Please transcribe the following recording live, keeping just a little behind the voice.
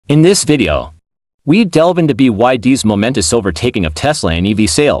In this video, we delve into BYD's momentous overtaking of Tesla in EV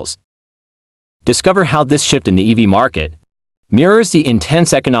sales. Discover how this shift in the EV market mirrors the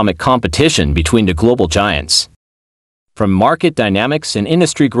intense economic competition between the global giants. From market dynamics and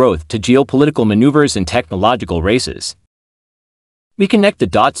industry growth to geopolitical maneuvers and technological races, we connect the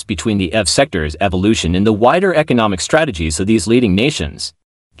dots between the EV sector's evolution and the wider economic strategies of these leading nations.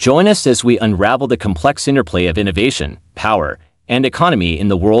 Join us as we unravel the complex interplay of innovation, power, and economy in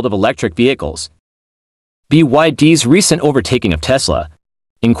the world of electric vehicles. BYD's recent overtaking of Tesla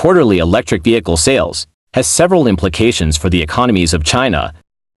in quarterly electric vehicle sales has several implications for the economies of China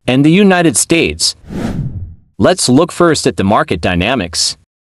and the United States. Let's look first at the market dynamics.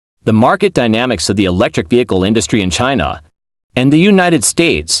 The market dynamics of the electric vehicle industry in China and the United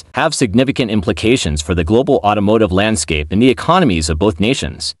States have significant implications for the global automotive landscape and the economies of both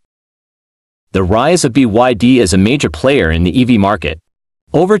nations. The rise of BYD as a major player in the EV market,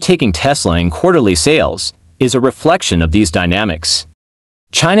 overtaking Tesla in quarterly sales, is a reflection of these dynamics.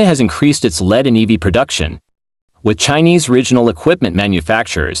 China has increased its lead in EV production, with Chinese original equipment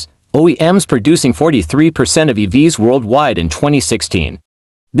manufacturers, OEMs, producing 43% of EVs worldwide in 2016.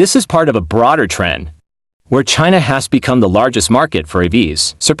 This is part of a broader trend, where China has become the largest market for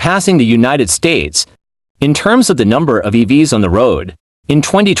EVs, surpassing the United States. In terms of the number of EVs on the road, in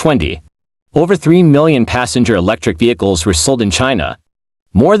 2020, over 3 million passenger electric vehicles were sold in China,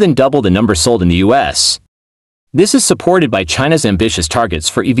 more than double the number sold in the US. This is supported by China's ambitious targets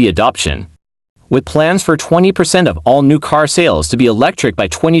for EV adoption, with plans for 20% of all new car sales to be electric by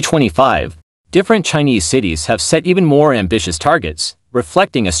 2025. Different Chinese cities have set even more ambitious targets,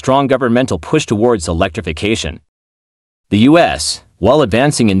 reflecting a strong governmental push towards electrification. The US, while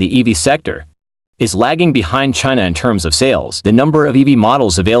advancing in the EV sector, is lagging behind China in terms of sales, the number of EV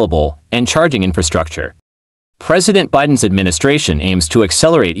models available, and charging infrastructure. President Biden's administration aims to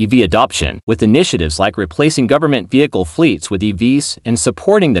accelerate EV adoption with initiatives like replacing government vehicle fleets with EVs and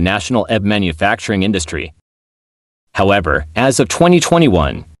supporting the national EV manufacturing industry. However, as of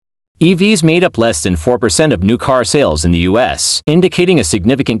 2021, EVs made up less than 4% of new car sales in the US, indicating a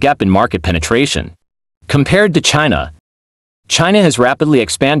significant gap in market penetration. Compared to China, China has rapidly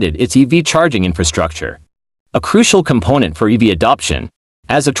expanded its EV charging infrastructure, a crucial component for EV adoption.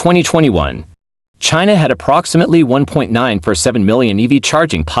 As of 2021, China had approximately 1.947 million EV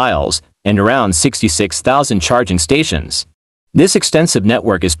charging piles and around 66,000 charging stations. This extensive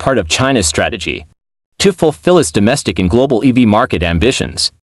network is part of China's strategy to fulfill its domestic and global EV market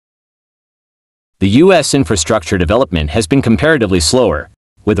ambitions. The U.S. infrastructure development has been comparatively slower,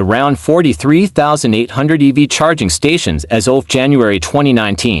 with around 43,800 EV charging stations as of January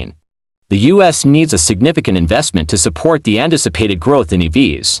 2019. The U.S. needs a significant investment to support the anticipated growth in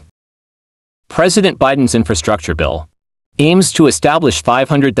EVs. President Biden's infrastructure bill aims to establish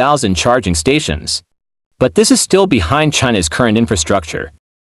 500,000 charging stations, but this is still behind China's current infrastructure.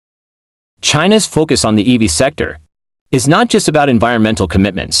 China's focus on the EV sector is not just about environmental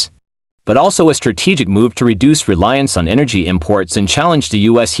commitments, but also a strategic move to reduce reliance on energy imports and challenge the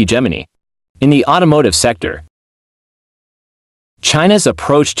U.S. hegemony. In the automotive sector, China's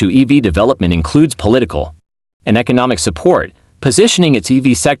approach to EV development includes political and economic support, positioning its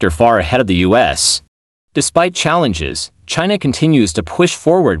EV sector far ahead of the U.S. Despite challenges, China continues to push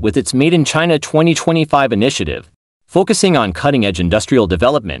forward with its Made in China 2025 initiative, focusing on cutting-edge industrial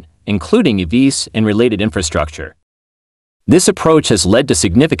development, including EVs and related infrastructure. This approach has led to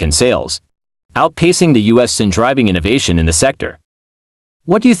significant sales, outpacing the U.S. in driving innovation in the sector.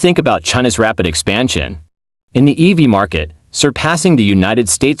 What do you think about China's rapid expansion in the EV market, surpassing the United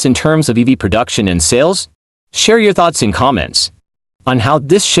States in terms of EV production and sales? Share your thoughts in comments on how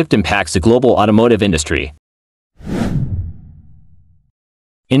this shift impacts the global automotive industry.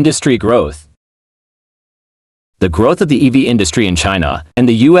 Industry growth. The growth of the EV industry in China and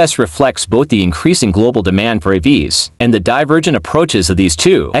the U.S. reflects both the increasing global demand for EVs and the divergent approaches of these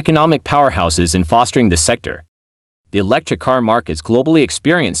two economic powerhouses in fostering this sector. The electric car markets globally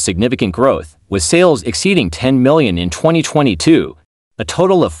experienced significant growth, with sales exceeding 10 million in 2022. A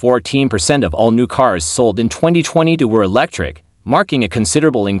total of 14% of all new cars sold in 2022 were electric, marking a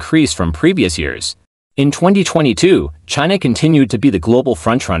considerable increase from previous years. In 2022, China continued to be the global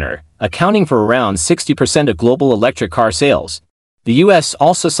frontrunner, accounting for around 60% of global electric car sales. The U.S.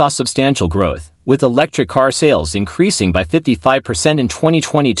 also saw substantial growth, with electric car sales increasing by 55% in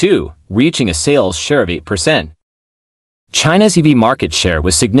 2022, reaching a sales share of 8%. China's EV market share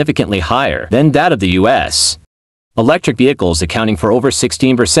was significantly higher than that of the U.S., electric vehicles accounting for over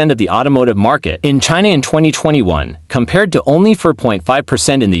 16% of the automotive market in China in 2021, compared to only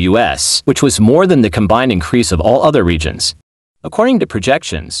 4.5% in the US, which was more than the combined increase of all other regions. According to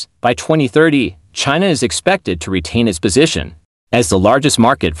projections, by 2030, China is expected to retain its position as the largest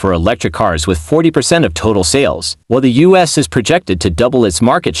market for electric cars with 40% of total sales, while the US is projected to double its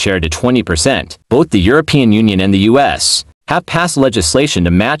market share to 20%. Both the European Union and the US have passed legislation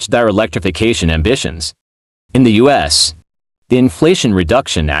to match their electrification ambitions. In the US, the Inflation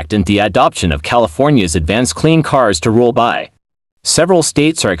Reduction Act and the adoption of California's advanced clean cars to roll by. Several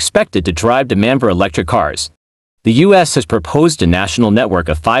states are expected to drive demand for electric cars. The U.S. has proposed a national network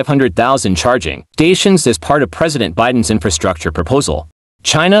of 500,000 charging stations as part of President Biden's infrastructure proposal.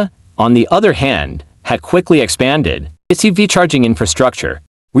 China, on the other hand, had quickly expanded its EV charging infrastructure,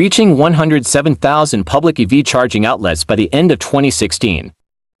 reaching 107,000 public EV charging outlets by the end of 2016,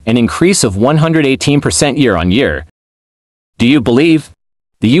 an increase of 118% year-on-year. Do you believe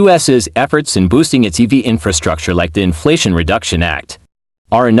the U.S.'s efforts in boosting its EV infrastructure, like the Inflation Reduction Act,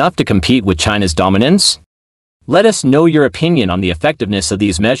 are enough to compete with China's dominance? Let us know your opinion on the effectiveness of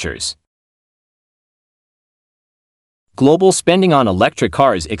these measures. Global spending on electric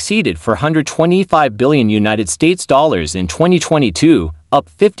cars exceeded $425 billion United States dollars in 2022, up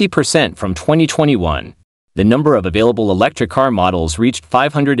 50% from 2021. The number of available electric car models reached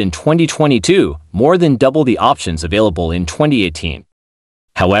 500 in 2022, more than double the options available in 2018.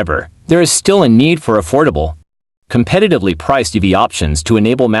 However, there is still a need for affordable, competitively priced EV options to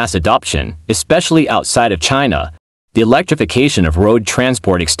enable mass adoption, especially outside of China. The electrification of road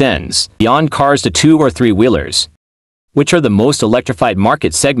transport extends beyond cars to two- or three-wheelers, which are the most electrified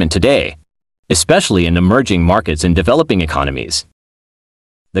market segment today, especially in emerging markets and developing economies.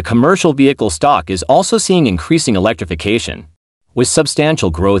 The commercial vehicle stock is also seeing increasing electrification, with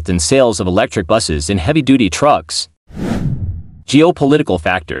substantial growth in sales of electric buses and heavy-duty trucks. Geopolitical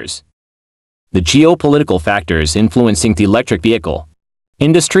factors. The geopolitical factors influencing the electric vehicle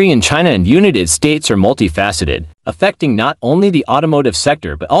industry in China and United States are multifaceted, affecting not only the automotive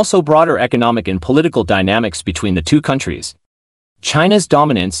sector but also broader economic and political dynamics between the two countries. China's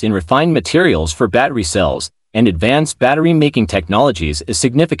dominance in refined materials for battery cells and advanced battery-making technologies is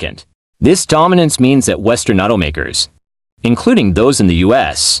significant. This dominance means that Western automakers, including those in the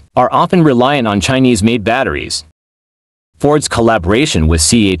US, are often reliant on Chinese-made batteries. Ford's collaboration with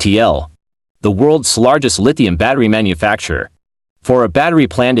CATL, the world's largest lithium battery manufacturer, for a battery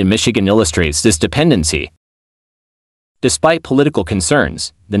plant in Michigan illustrates this dependency. Despite political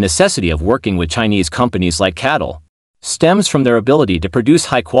concerns, the necessity of working with Chinese companies like CATL stems from their ability to produce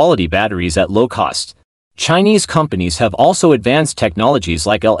high-quality batteries at low cost. Chinese companies have also advanced technologies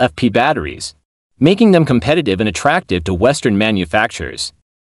like LFP batteries, making them competitive and attractive to Western manufacturers.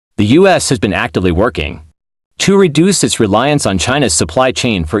 The US has been actively working to reduce its reliance on China's supply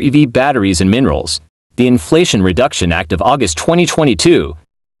chain for EV batteries and minerals. The Inflation Reduction Act of August 2022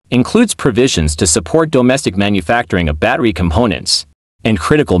 includes provisions to support domestic manufacturing of battery components and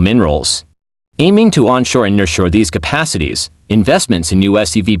critical minerals. Aiming to onshore and nearshore these capacities, investments in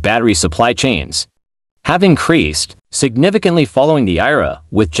US EV battery supply chains have increased significantly following the IRA,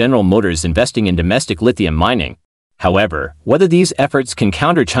 with General Motors investing in domestic lithium mining. However, whether these efforts can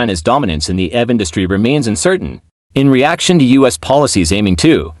counter China's dominance in the EV industry remains uncertain. In reaction to U.S. policies aiming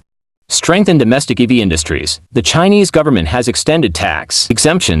to strengthen domestic EV industries, the Chinese government has extended tax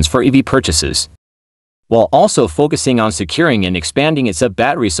exemptions for EV purchases, while also focusing on securing and expanding its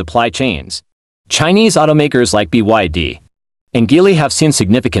battery supply chains. Chinese automakers like BYD and Geely have seen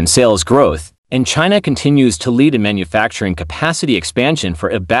significant sales growth, and China continues to lead in manufacturing capacity expansion for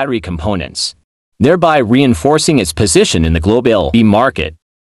EV battery components, thereby reinforcing its position in the global EV market.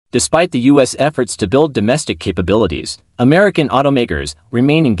 Despite the U.S. efforts to build domestic capabilities, American automakers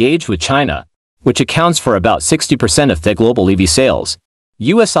remain engaged with China, which accounts for about 60% of the global EV sales.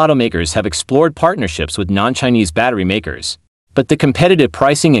 U.S. automakers have explored partnerships with non-Chinese battery makers, but the competitive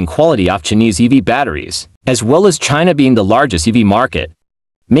pricing and quality of Chinese EV batteries, as well as China being the largest EV market,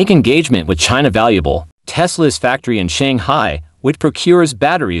 make engagement with China valuable. Tesla's factory in Shanghai, which procures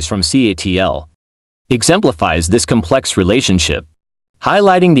batteries from CATL, exemplifies this complex relationship,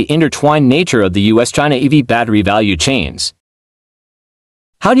 highlighting the intertwined nature of the US-China EV battery value chains.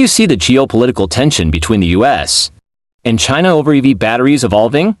 How do you see the geopolitical tension between the US and China over EV batteries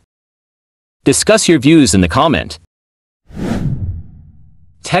evolving? Discuss your views in the comment.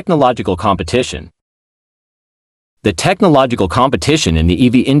 Technological competition. The technological competition in the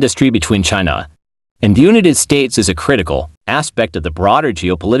EV industry between China and the United States is a critical aspect of the broader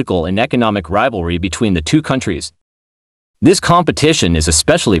geopolitical and economic rivalry between the two countries. This competition is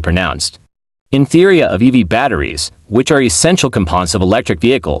especially pronounced in the area of EV batteries, which are essential components of electric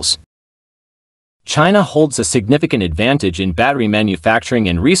vehicles. China holds a significant advantage in battery manufacturing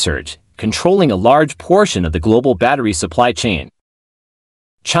and research, controlling a large portion of the global battery supply chain.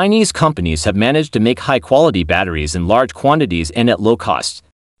 Chinese companies have managed to make high-quality batteries in large quantities and at low costs.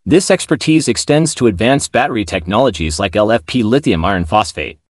 This expertise extends to advanced battery technologies like LFP lithium iron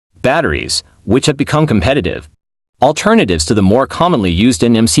phosphate batteries, which have become competitive alternatives to the more commonly used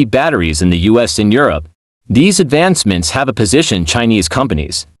NMC batteries in the US and Europe. These advancements have positioned Chinese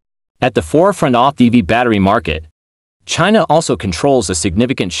companies at the forefront of the EV battery market. China also controls a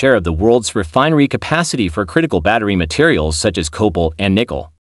significant share of the world's refinery capacity for critical battery materials such as cobalt and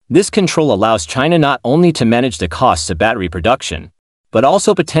nickel. This control allows China not only to manage the costs of battery production, but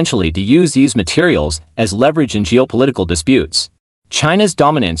also potentially to use these materials as leverage in geopolitical disputes. China's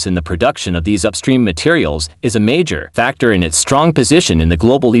dominance in the production of these upstream materials is a major factor in its strong position in the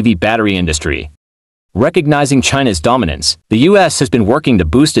global EV battery industry. Recognizing China's dominance, the US has been working to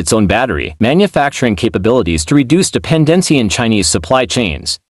boost its own battery manufacturing capabilities to reduce dependency in Chinese supply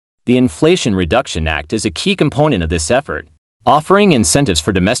chains. The Inflation Reduction Act is a key component of this effort, offering incentives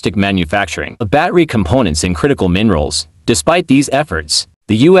for domestic manufacturing of battery components and critical minerals. Despite these efforts,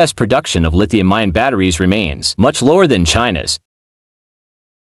 the US production of lithium-ion batteries remains much lower than China's,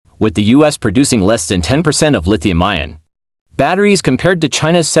 with the US producing less than 10% of lithium-ion batteries compared to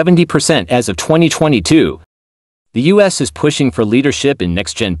China's 70% as of 2022. The US is pushing for leadership in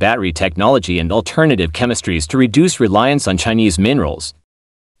next-gen battery technology and alternative chemistries to reduce reliance on Chinese minerals.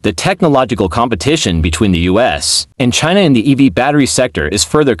 The technological competition between the US and China in the EV battery sector is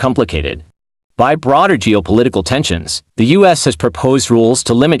further complicated by broader geopolitical tensions. The US has proposed rules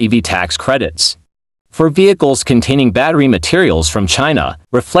to limit EV tax credits for vehicles containing battery materials from China,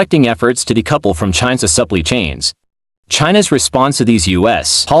 reflecting efforts to decouple from China's supply chains. China's response to these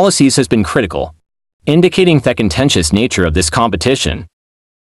US policies has been critical, indicating the contentious nature of this competition.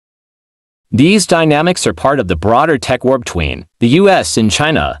 These dynamics are part of the broader tech war between the US and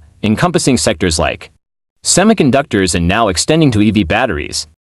China, encompassing sectors like semiconductors and now extending to EV batteries.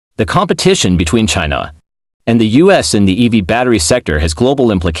 The competition between China and the US in the EV battery sector has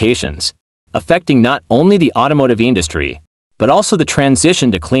global implications, affecting not only the automotive industry, but also the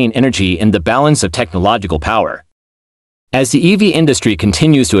transition to clean energy and the balance of technological power. As the EV industry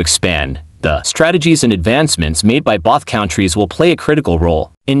continues to expand, the strategies and advancements made by both countries will play a critical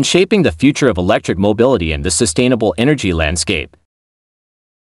role in shaping the future of electric mobility and the sustainable energy landscape.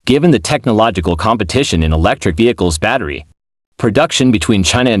 Given the technological competition in electric vehicles battery production between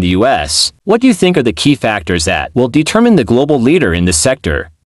China and the US, what do you think are the key factors that will determine the global leader in this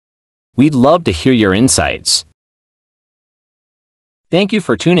sector? We'd love to hear your insights. Thank you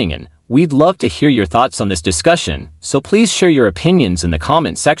for tuning in. We'd love to hear your thoughts on this discussion, so please share your opinions in the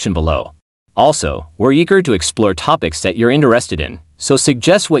comment section below. Also, we're eager to explore topics that you're interested in, so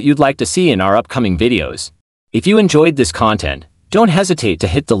suggest what you'd like to see in our upcoming videos. If you enjoyed this content, don't hesitate to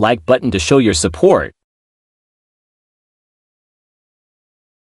hit the like button to show your support.